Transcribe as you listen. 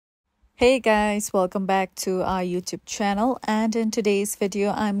Hey guys, welcome back to our YouTube channel, and in today's video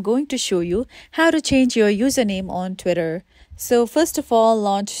I'm going to show you how to change your username on Twitter. So first of all,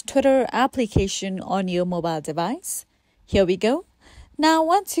 launch Twitter application on your mobile device. Here we go. Now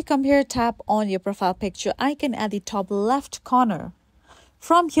once you come here, tap on your profile picture icon at the top left corner.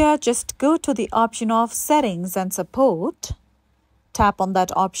 From here, just go to the option of settings and support. Tap on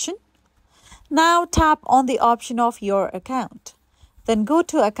that option. Now tap on the option of your account. Then go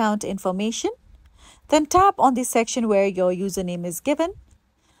to account information. Then tap on the section where your username is given.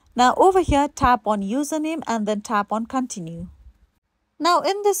 Now over here, tap on username and then tap on continue. Now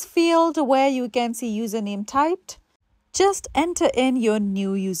in this field where you can see username typed, just enter in your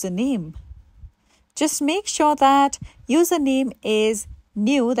new username. Just make sure that username is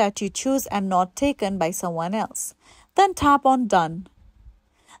new that you choose and not taken by someone else. Then tap on done.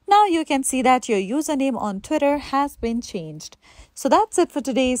 Now you can see that your username on Twitter has been changed. So that's it for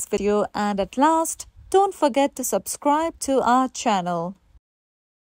today's video, and at last, don't forget to subscribe to our channel.